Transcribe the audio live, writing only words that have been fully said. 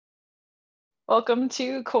Welcome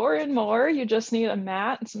to Core and More. You just need a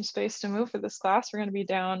mat and some space to move for this class. We're going to be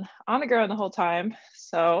down on the ground the whole time.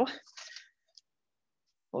 So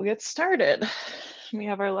we'll get started. We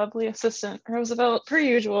have our lovely assistant, Roosevelt, per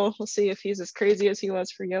usual. We'll see if he's as crazy as he was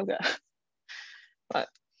for yoga. So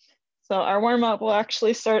our warm up will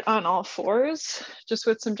actually start on all fours, just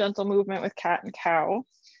with some gentle movement with cat and cow.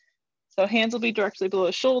 So hands will be directly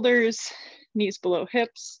below shoulders, knees below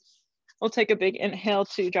hips. We'll take a big inhale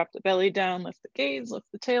to drop the belly down, lift the gaze, lift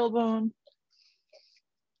the tailbone.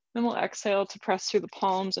 Then we'll exhale to press through the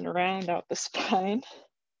palms and round out the spine.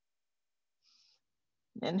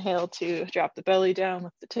 Inhale to drop the belly down,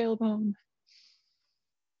 lift the tailbone.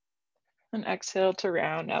 And exhale to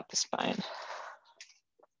round out the spine.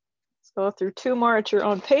 Let's go through two more at your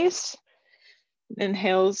own pace.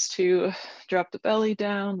 Inhales to drop the belly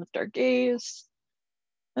down, lift our gaze.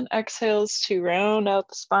 And exhales to round out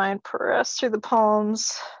the spine, press through the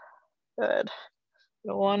palms. Good.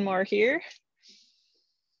 One more here.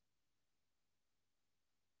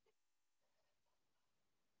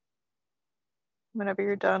 Whenever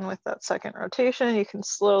you're done with that second rotation, you can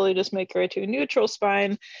slowly just make your way to a neutral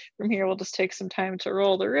spine. From here, we'll just take some time to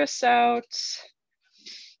roll the wrists out.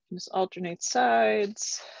 Just alternate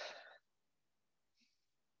sides.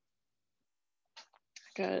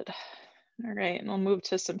 Good. All right, and we'll move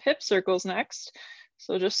to some hip circles next.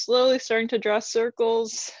 So just slowly starting to draw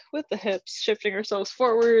circles with the hips, shifting ourselves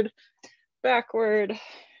forward, backward,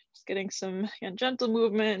 just getting some gentle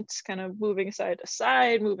movement, kind of moving side to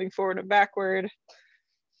side, moving forward and backward.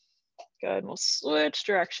 Good, we'll switch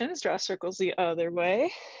directions, draw circles the other way. You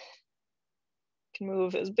can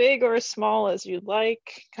move as big or as small as you'd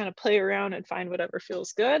like, kind of play around and find whatever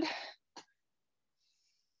feels good.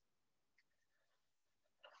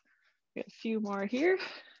 Get a few more here.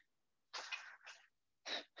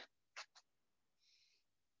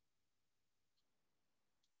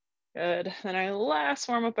 Good, then our last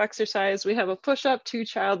warm-up exercise, we have a push-up to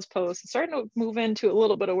child's pose. Starting to move into a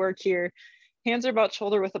little bit of work here. Hands are about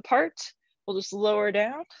shoulder width apart. We'll just lower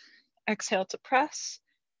down, exhale to press,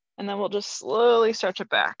 and then we'll just slowly stretch it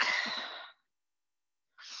back.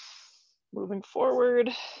 Moving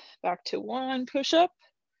forward, back to one push-up,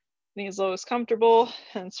 knees low as comfortable,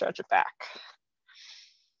 and stretch it back.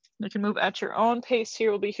 You can move at your own pace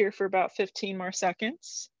here. We'll be here for about 15 more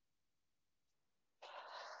seconds.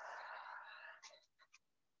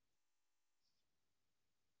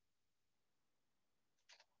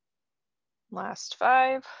 Last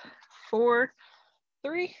 5, 4,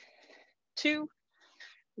 3, 2,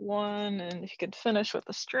 1, and you can finish with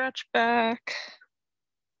a stretch back.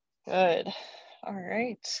 Good. All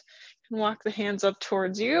right. You can walk the hands up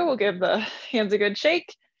towards you. We'll give the hands a good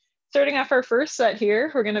shake. Starting off our first set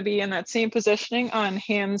here, we're going to be in that same positioning on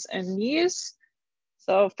hands and knees.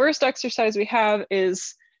 So first exercise we have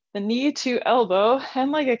is the knee to elbow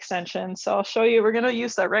and leg extension. So I'll show you, we're going to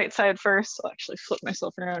use that right side first. I'll actually flip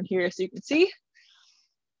myself around here so you can see.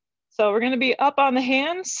 So we're going to be up on the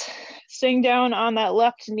hands, staying down on that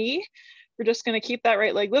left knee. We're just going to keep that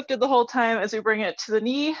right leg lifted the whole time as we bring it to the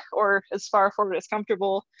knee or as far forward as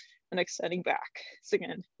comfortable and extending back. So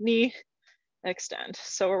again, knee, extend.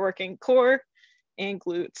 So we're working core and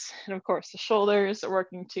glutes. And of course, the shoulders are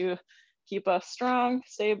working to keep us strong,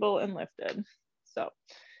 stable, and lifted. So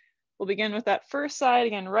we'll begin with that first side.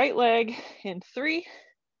 Again, right leg in 3,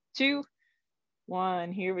 2,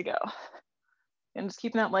 1. Here we go. And just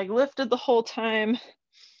keeping that leg lifted the whole time,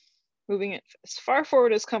 moving it as far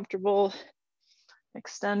forward as comfortable,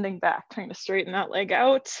 extending back, trying to straighten that leg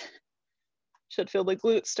out. Should feel the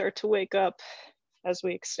glutes start to wake up as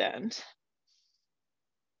we extend.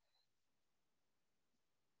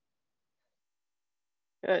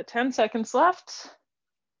 Good, 10 seconds left.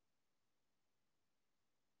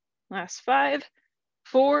 Last 5,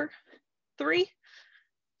 4, 3,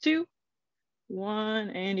 2, 1,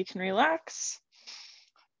 and you can relax.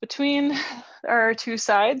 Between our two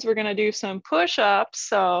sides, we're gonna do some push-ups.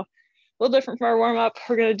 So a little different from our warm-up.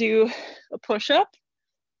 We're gonna do a push-up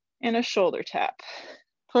and a shoulder tap.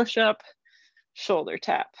 Push-up, shoulder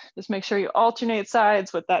tap. Just make sure you alternate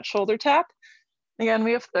sides with that shoulder tap. Again,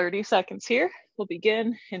 we have 30 seconds here. We'll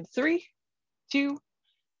begin in 3, 2,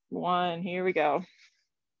 1. Here we go.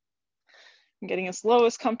 I'm getting as low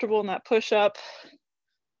as comfortable in that push-up.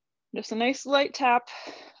 Just a nice light tap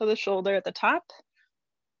of the shoulder at the top.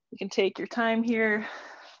 You can take your time here.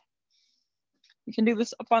 You can do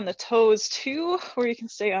this up on the toes too, or you can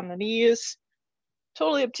stay on the knees.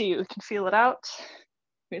 Totally up to you. You can feel it out.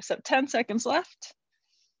 We just have 10 seconds left.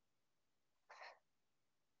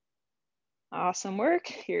 Awesome work.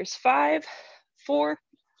 Here's 5, 4,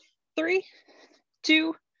 3,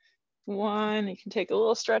 2, 1. You can take a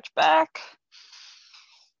little stretch back.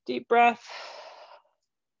 Deep breath.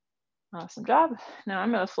 Awesome job. Now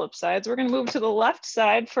I'm going to flip sides. We're going to move to the left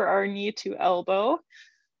side for our knee to elbow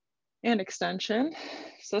and extension.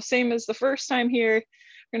 So same as the first time here,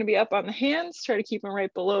 we're going to be up on the hands. Try to keep them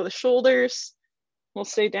right below the shoulders. We'll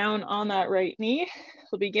stay down on that right knee.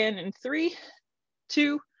 We'll begin in 3,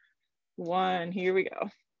 2, 1. Here we go.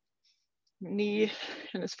 Knee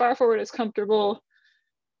and as far forward as comfortable.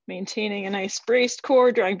 Maintaining a nice braced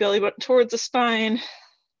core, drawing belly button towards the spine.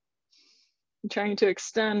 I'm trying to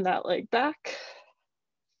extend that leg back.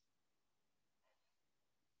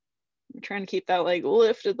 I'm trying to keep that leg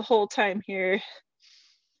lifted the whole time here.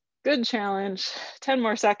 Good challenge. 10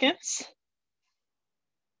 more seconds.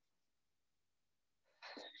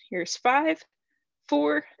 Here's 5,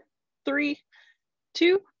 4, 3,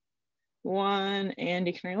 2, 1, and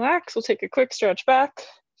you can relax. We'll take a quick stretch back.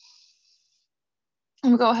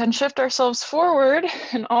 And we'll go ahead and shift ourselves forward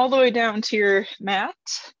and all the way down to your mat.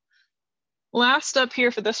 Last up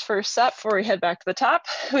here for this first set before we head back to the top,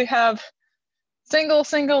 we have single,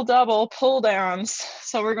 single, double pull downs.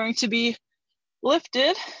 So we're going to be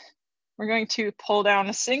lifted. We're going to pull down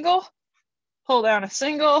a single,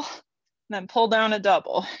 and then pull down a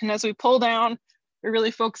double. And as we pull down, we're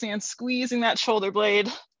really focusing on squeezing that shoulder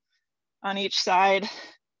blade on each side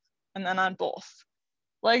and then on both.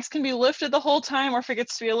 Legs can be lifted the whole time, or if it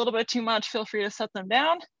gets to be a little bit too much, feel free to set them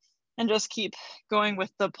down and just keep going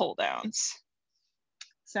with the pull downs.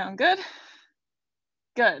 Sound good?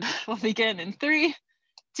 Good. We'll begin in 3,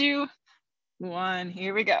 2, 1.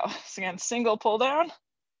 Here we go. So again, single pull down,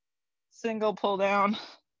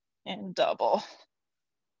 and double.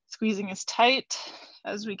 Squeezing as tight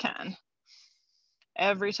as we can.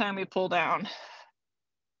 Every time we pull down.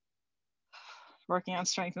 Working on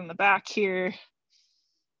strengthening the back here.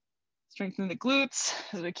 Strengthen the glutes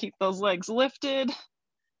as we keep those legs lifted.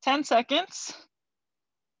 10 seconds.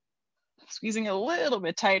 Squeezing a little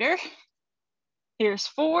bit tighter. Here's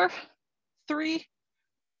 4, 3,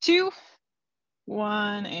 2,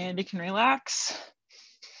 1, and you can relax.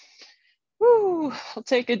 Woo. We'll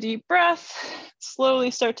take a deep breath.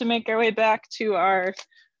 Slowly start to make our way back to our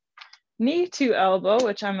knee to elbow,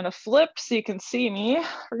 which I'm going to flip so you can see me.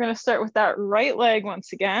 We're going to start with that right leg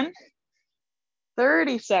once again.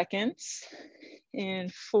 30 seconds in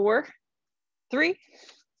 4, 3,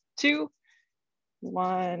 2,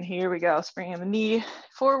 1. Here we go. Bringing the knee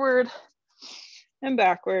forward and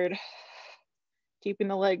backward. Keeping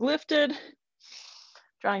the leg lifted.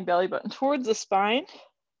 Drawing belly button towards the spine.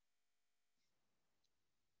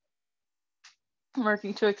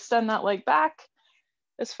 Working to extend that leg back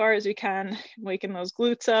as far as you can, waking those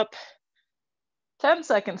glutes up. 10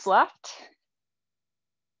 seconds left.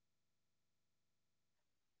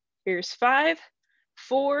 Here's 5,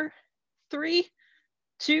 4, 3,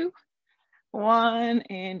 2, 1,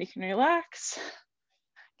 and you can relax.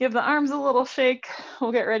 Give the arms a little shake.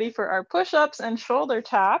 We'll get ready for our push-ups and shoulder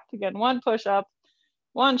tap. Again, 1 push-up,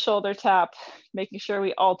 1 shoulder tap, making sure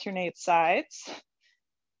we alternate sides.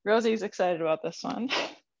 Rosie's excited about this one.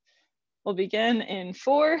 We'll begin in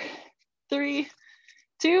 4, 3,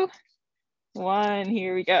 2, 1.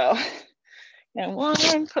 Here we go. And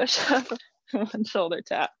 1 push-up, 1 shoulder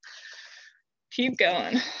tap. Keep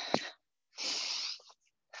going.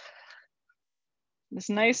 Just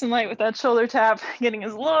nice and light with that shoulder tap, getting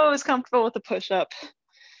as low as comfortable with the push-up.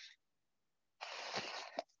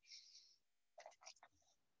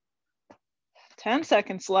 Ten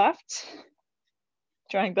seconds left.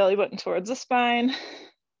 Drawing belly button towards the spine.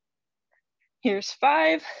 Here's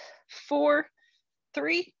 5, 4,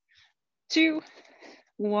 3, 2,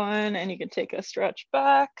 1, and you can take a stretch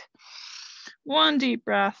back. 1 deep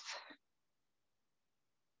breath.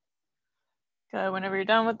 Good. Whenever you're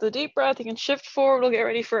done with the deep breath, you can shift forward. We'll get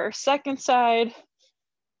ready for our second side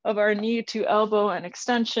of our knee to elbow and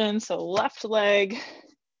extension. So left leg,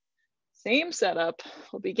 same setup.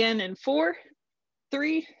 We'll begin in 4,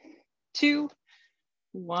 3, 2,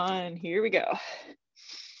 1. Here we go.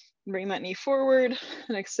 Bring that knee forward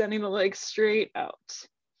and extending the leg straight out.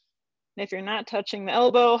 And if you're not touching the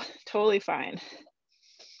elbow, totally fine.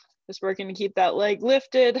 Just working to keep that leg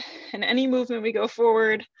lifted. And any movement we go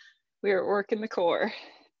forward, we are working the core.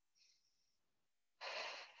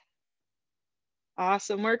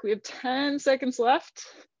 Awesome work. We have 10 seconds left.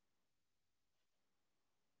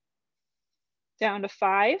 Down to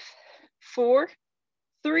 5, 4,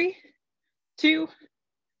 3, 2,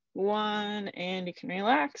 1, and you can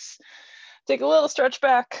relax. Take a little stretch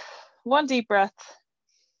back. 1 deep breath.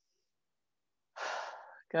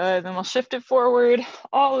 Good. Then we'll shift it forward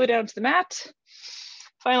all the way down to the mat.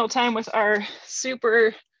 Final time with our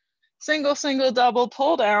super Single, single, double,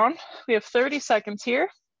 pull down. We have 30 seconds here.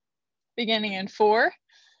 Beginning in 4,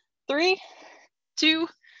 3, 2,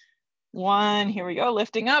 1. Here we go,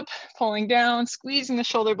 lifting up, pulling down, squeezing the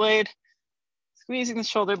shoulder blade,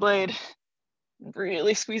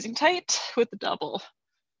 really squeezing tight with the double.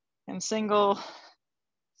 And single,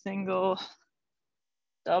 single,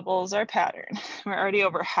 doubles our pattern. We're already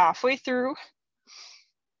over halfway through.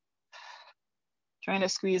 Trying to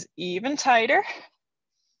squeeze even tighter.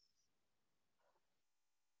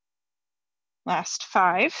 Last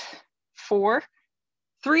 5, 4,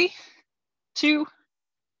 3, 2,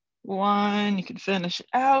 1. You can finish it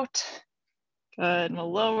out. Good, and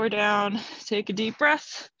we'll lower down, take a deep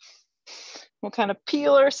breath. We'll kind of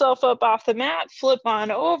peel ourselves up off the mat, flip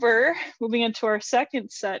on over, moving into our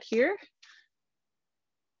second set here.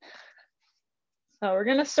 So we're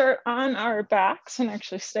gonna start on our backs and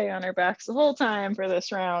actually stay on our backs the whole time for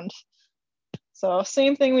this round. So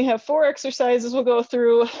same thing, we have 4 exercises we'll go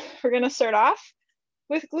through. We're gonna start off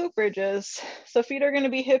with glute bridges. So feet are gonna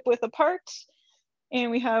be hip width apart, and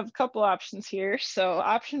we have a couple options here. So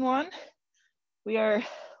option 1, we are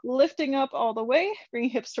lifting up all the way, bringing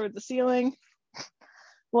hips toward the ceiling,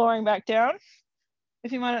 lowering back down.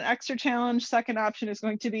 If you want an extra challenge, second option is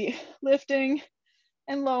going to be lifting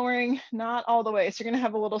and lowering, not all the way. So you're gonna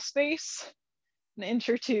have a little space, an inch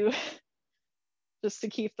or two, just to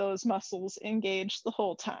keep those muscles engaged the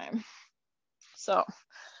whole time. So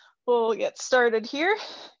we'll get started here.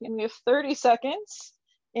 And we have 30 seconds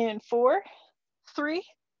in 4, 3,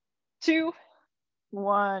 2,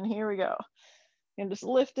 1. Here we go. And just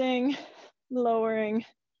lifting, lowering. And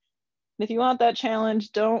if you want that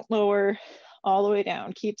challenge, don't lower all the way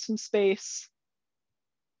down. Keep some space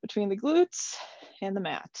between the glutes and the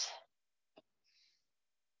mat.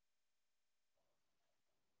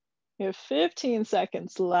 We have 15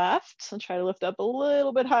 seconds left. I'll try to lift up a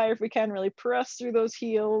little bit higher if we can, really press through those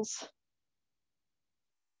heels.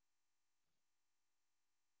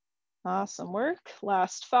 Awesome work.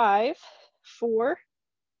 Last 5, 4,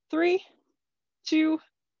 3, 2,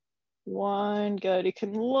 1. Good. You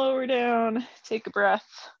can lower down, take a breath.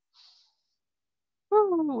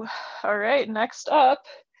 Woo. All right, next up,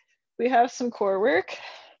 we have some core work.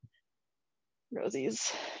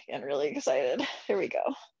 Rosie's getting really excited. Here we go.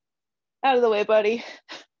 Out of the way, buddy.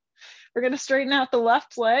 We're gonna straighten out the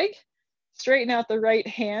left leg, straighten out the right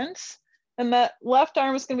hand, and that left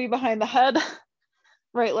arm is gonna be behind the head.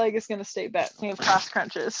 Right leg is gonna stay bent. We have cross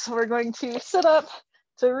crunches. So we're going to sit up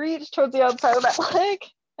to reach towards the outside of that leg,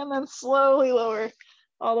 and then slowly lower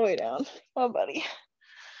all the way down. Oh, buddy.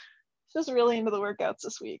 Just really into the workouts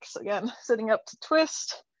this week. So again, sitting up to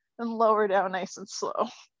twist and lower down nice and slow.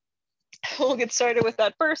 We'll get started with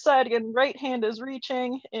that first side. Again, right hand is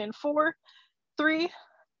reaching in 4, 3,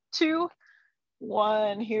 2,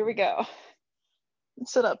 1. Here we go.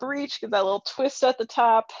 Sit up, reach, give that little twist at the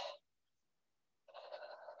top.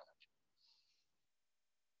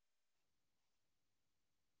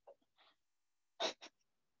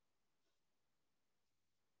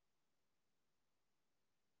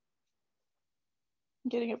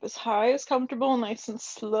 Getting up as high as comfortable, nice and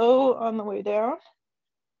slow on the way down.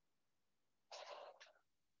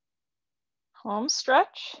 Home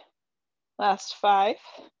stretch. Last 5,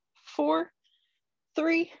 4,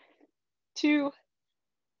 3, 2,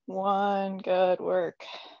 1. Good work.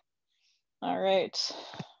 All right,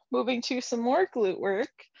 moving to some more glute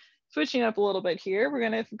work. Switching up a little bit here. We're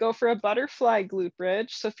gonna go for a butterfly glute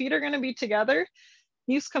bridge. So feet are gonna be together.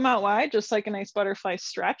 Knees come out wide, just like a nice butterfly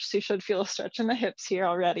stretch. So you should feel a stretch in the hips here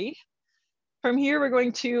already. From here, we're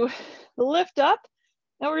going to lift up,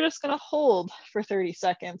 and we're just gonna hold for 30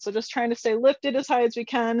 seconds. So just trying to stay lifted as high as we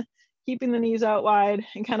can, keeping the knees out wide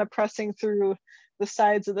and kind of pressing through the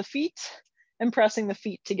sides of the feet and pressing the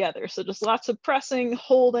feet together. So just lots of pressing,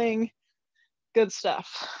 holding, good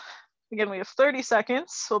stuff. Again, we have 30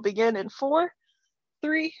 seconds. We'll begin in 4,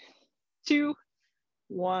 3, 2,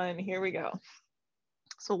 1. Here we go.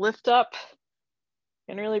 So lift up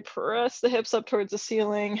and really press the hips up towards the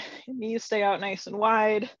ceiling. Knees stay out nice and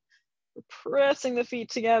wide. We're pressing the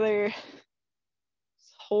feet together.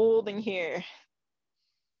 Holding here.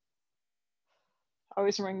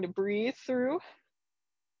 Always remembering to breathe through.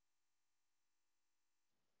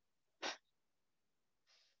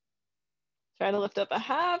 Try to lift up a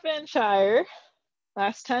half inch higher.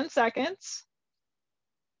 Last 10 seconds.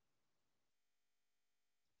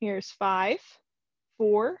 Here's 5,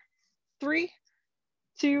 4, 3,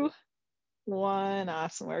 2, 1.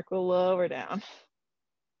 Awesome work. We'll lower down.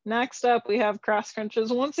 Next up, we have cross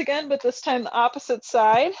crunches once again, but this time the opposite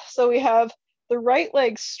side. So we have the right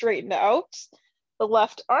leg straightened out, the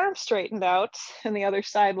left arm straightened out, and the other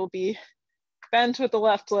side will be bent with the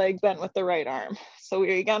left leg, bent with the right arm. So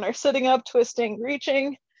we again are sitting up, twisting,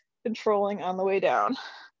 reaching, controlling on the way down.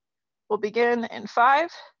 We'll begin in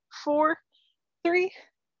 5, 4, 3,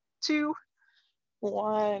 2,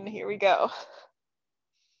 1. Here we go.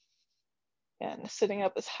 And sitting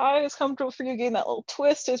up as high as comfortable for you. Again, that little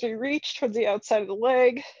twist as we reach towards the outside of the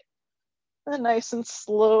leg. And nice and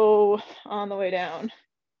slow on the way down.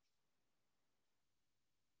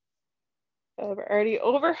 So we're already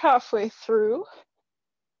over halfway through.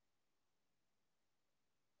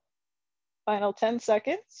 Final 10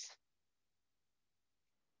 seconds.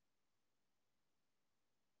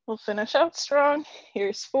 We'll finish out strong.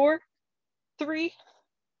 Here's 4, 3,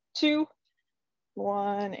 2,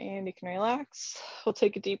 1, and you can relax. We'll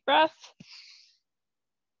take a deep breath.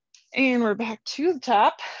 And we're back to the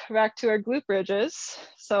top, back to our glute bridges.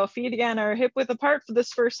 So feet again are hip width apart for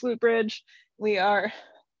this first glute bridge. We are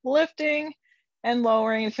lifting and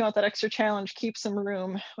lowering. If you want that extra challenge, keep some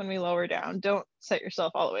room when we lower down. Don't set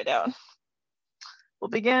yourself all the way down. We'll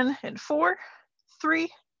begin in 4, 3,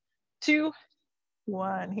 2,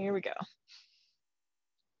 1. Here we go.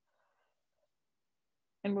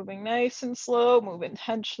 And moving nice and slow, move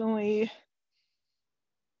intentionally.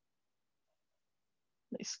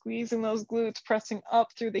 Squeezing those glutes, pressing up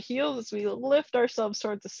through the heels as we lift ourselves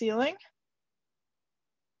towards the ceiling.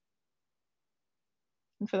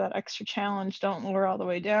 And for that extra challenge, don't lower all the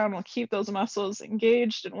way down. We'll keep those muscles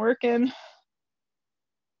engaged and working.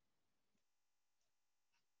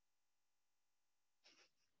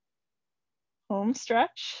 Home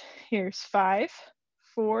stretch. Here's 5,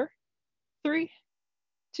 4, 3,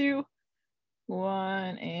 2,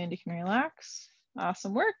 1, and you can relax.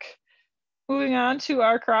 Awesome work. Moving on to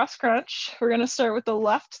our cross crunch. We're gonna start with the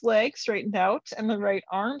left leg straightened out and the right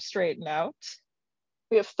arm straightened out.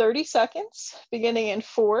 We have 30 seconds, beginning in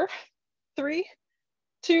 4, 3,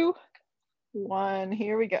 2, 1.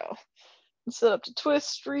 Here we go. Sit up to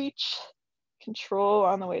twist, reach, control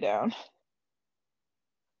on the way down.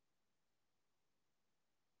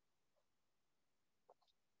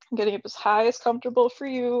 Getting up as high as comfortable for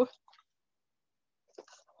you.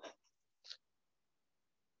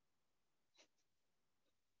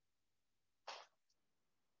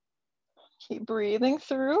 Keep breathing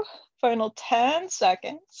through. Final 10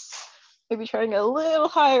 seconds. Maybe try to get a little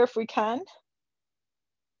higher if we can.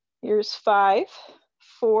 Here's 5,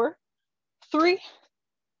 4, 3,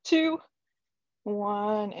 2,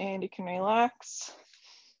 1, and you can relax.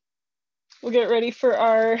 We'll get ready for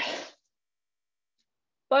our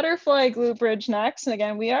butterfly glute bridge next. And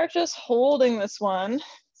again, we are just holding this one.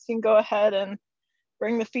 So you can go ahead and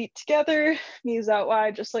bring the feet together, knees out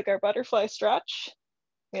wide, just like our butterfly stretch.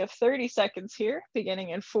 We have 30 seconds here,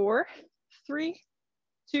 beginning in 4, 3,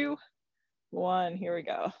 2, 1. Here we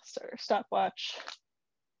go. Start our stopwatch.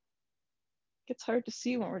 It's hard to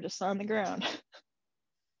see when we're just on the ground.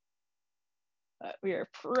 But we are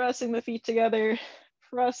pressing the feet together,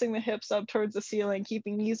 pressing the hips up towards the ceiling,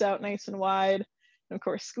 keeping knees out nice and wide. And of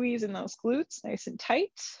course, squeezing those glutes nice and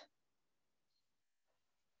tight.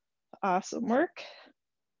 Awesome work.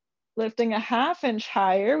 Lifting a ½ inch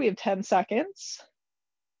higher, we have 10 seconds.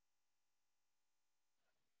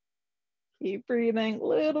 Keep breathing a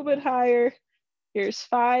little bit higher. Here's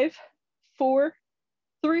 5, 4,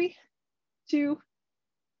 3, 2,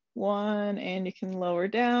 1, and you can lower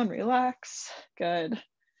down, relax. Good.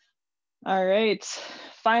 All right,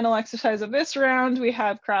 final exercise of this round, we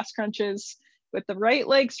have cross crunches with the right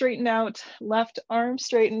leg straightened out, left arm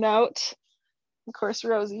straightened out. Of course,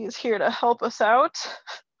 Rosie is here to help us out.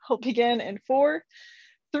 We'll begin in 4,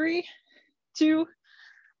 3, 2,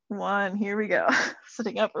 1. Here we go.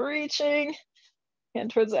 Sitting up, reaching,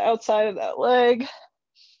 and towards the outside of that leg.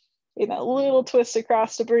 Getting that little twist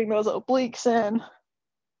across to bring those obliques in.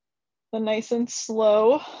 Then nice and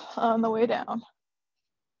slow on the way down.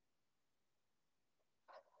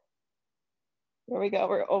 There we go,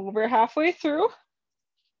 we're over halfway through.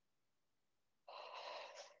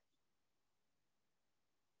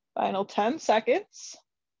 Final 10 seconds.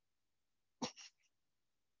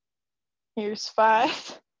 Here's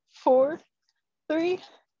 5, 4, 3,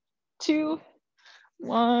 2,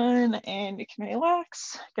 1, and you can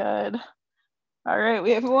relax. Good. All right,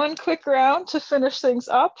 we have one quick round to finish things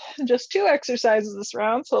up. Just 2 exercises this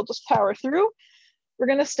round, so I'll just power through. We're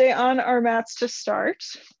gonna stay on our mats to start.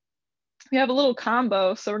 We have a little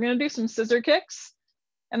combo, so we're gonna do some scissor kicks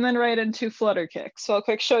and then right into flutter kicks. So I'll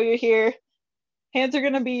quick show you here. Hands are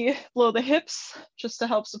gonna be below the hips just to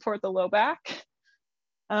help support the low back.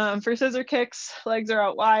 For scissor kicks, legs are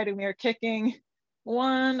out wide and we are kicking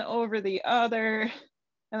one over the other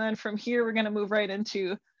And then from here, we're gonna move right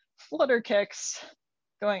into flutter kicks,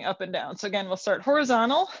 going up and down. So again, we'll start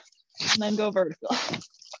horizontal and then go vertical.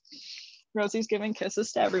 Rosie's giving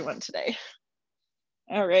kisses to everyone today.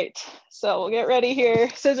 All right, so we'll get ready here.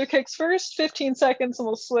 Scissor kicks first, 15 seconds, and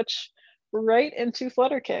we'll switch right into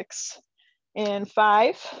flutter kicks. In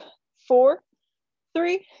 5, 4,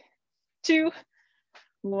 3, 2,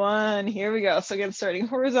 1. Here we go. So again, starting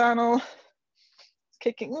horizontal,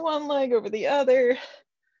 kicking one leg over the other,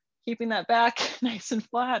 keeping that back nice and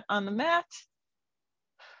flat on the mat.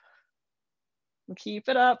 Keep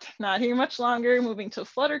it up, not here much longer. Moving to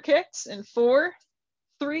flutter kicks in 4,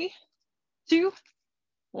 3, 2,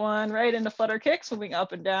 1. Right into flutter kicks, moving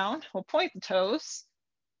up and down. We'll point the toes.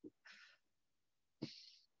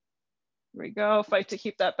 Here we go, fight to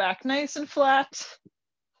keep that back nice and flat.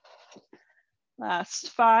 Last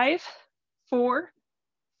 5, 4,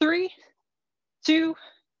 3, 2,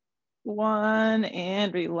 1,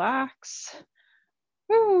 and relax.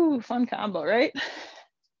 Woo, fun combo, right?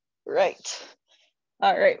 Right.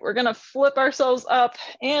 All right, we're gonna flip ourselves up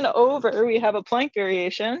and over. We have a plank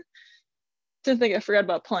variation. Didn't think I forgot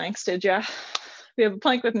about planks, did ya? We have a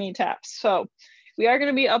plank with knee taps. So we are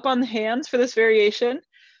gonna be up on the hands for this variation.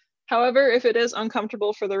 However, if it is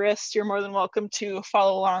uncomfortable for the wrists, you're more than welcome to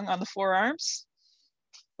follow along on the forearms.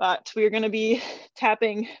 But we are gonna be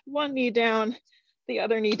tapping one knee down, the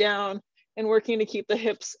other knee down, and working to keep the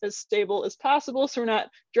hips as stable as possible. So we're not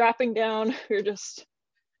dropping down, we're just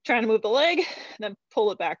trying to move the leg and then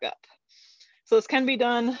pull it back up. So this can be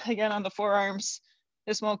done again on the forearms.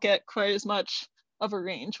 This won't get quite as much of a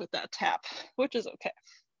range with that tap, which is okay.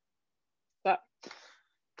 But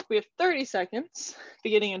we have 30 seconds,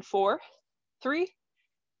 beginning in 4, 3,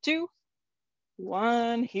 2,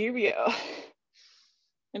 1, here we go.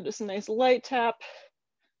 And just a nice light tap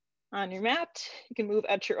on your mat. You can move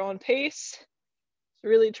at your own pace.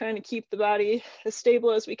 Really trying to keep the body as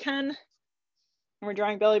stable as we can. And we're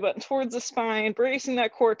drawing belly button towards the spine, bracing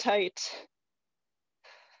that core tight.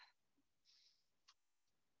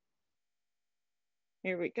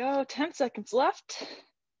 Here we go, 10 seconds left.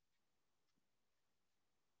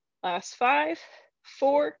 Last 5,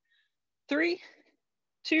 4, 3,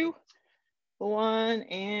 2, 1,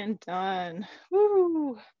 and done.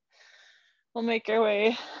 Woo! We'll make our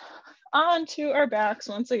way onto our backs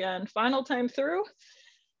once again. Final time through.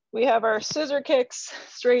 We have our scissor kicks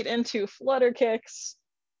straight into flutter kicks.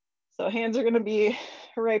 So hands are gonna be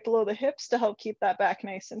right below the hips to help keep that back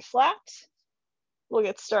nice and flat. We'll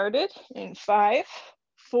get started in 5,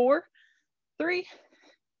 4, 3,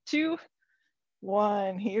 2,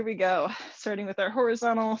 1. Here we go. Starting with our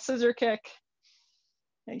horizontal scissor kick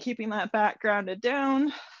and keeping that back grounded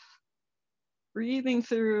down. Breathing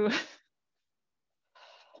through.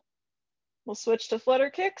 We'll switch to flutter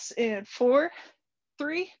kicks in 4,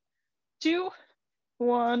 3, 2,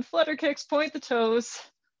 1. Flutter kicks, point the toes,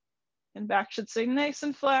 and back should stay nice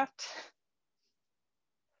and flat.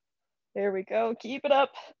 There we go, keep it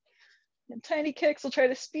up. And tiny kicks, we'll try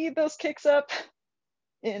to speed those kicks up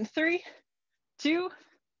in 3, 2,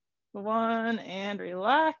 1, and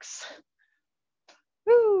relax.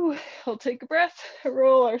 Woo, we'll take a breath,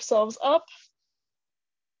 roll ourselves up.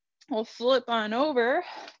 We'll flip on over,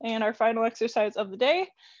 and our final exercise of the day,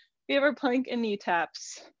 we have our plank and knee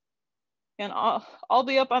taps. And I'll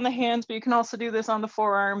be up on the hands, but you can also do this on the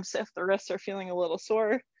forearms if the wrists are feeling a little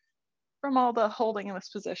sore from all the holding in this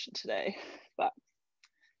position today. But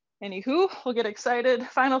anywho, we'll get excited.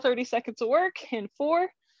 Final 30 seconds of work in 4,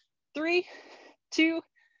 3, 2,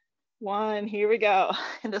 1. Here we go.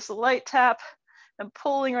 And just a light tap and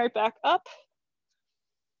pulling right back up.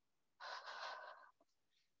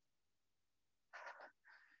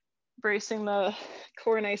 Bracing the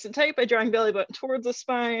core nice and tight by drawing belly button towards the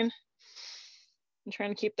spine. And trying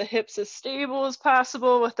to keep the hips as stable as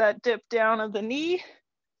possible with that dip down of the knee.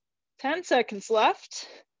 10 seconds left.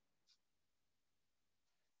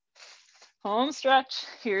 Home stretch.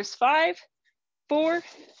 Here's 5, 4,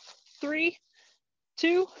 3,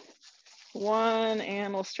 2, 1,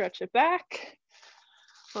 and we'll stretch it back.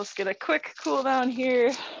 Let's get a quick cool down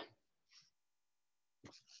here.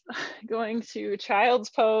 Going to child's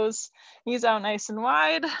pose, knees out nice and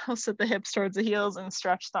wide. We'll sit the hips towards the heels and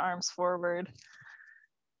stretch the arms forward.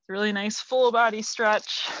 Really nice full body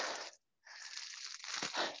stretch.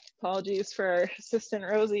 Apologies for our assistant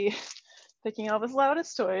Rosie picking all his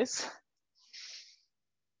loudest toys.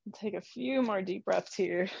 Take a few more deep breaths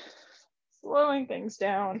here, slowing things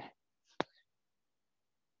down.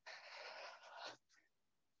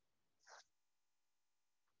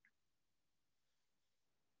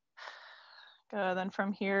 Good, then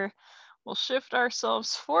from here, We'll shift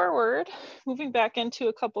ourselves forward, moving back into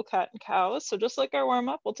a couple cat and cows. So just like our warm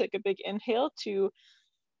up, we'll take a big inhale to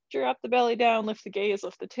drop the belly down, lift the gaze,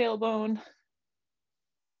 lift the tailbone.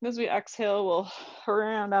 As we exhale, we'll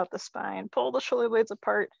round out the spine, pull the shoulder blades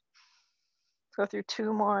apart. Go through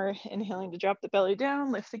 2 more, inhaling to drop the belly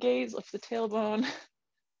down, lift the gaze, lift the tailbone,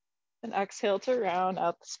 and exhale to round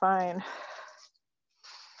out the spine.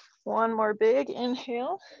 1 more big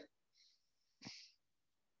inhale.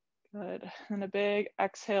 Good, and a big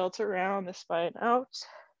exhale to round the spine out.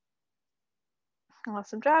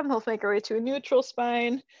 Awesome job, and we'll make our way to a neutral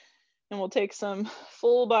spine, and we'll take some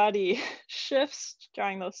full body shifts,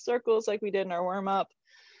 drawing those circles like we did in our warm up.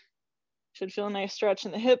 Should feel a nice stretch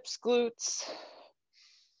in the hips, glutes.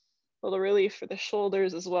 A little relief for the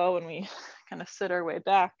shoulders as well when we kind of sit our way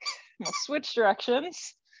back. And we'll switch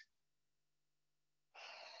directions. A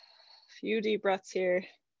few deep breaths here.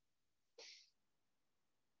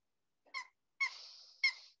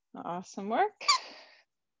 Awesome work.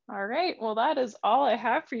 All right, well, that is all I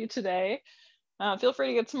have for you today. Feel free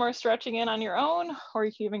to get some more stretching in on your own, or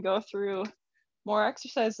you can even go through more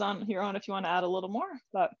exercises on your own if you want to add a little more.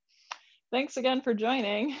 But thanks again for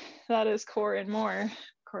joining. That is Core and More. Of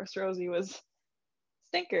course, Rosie was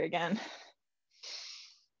stinker again.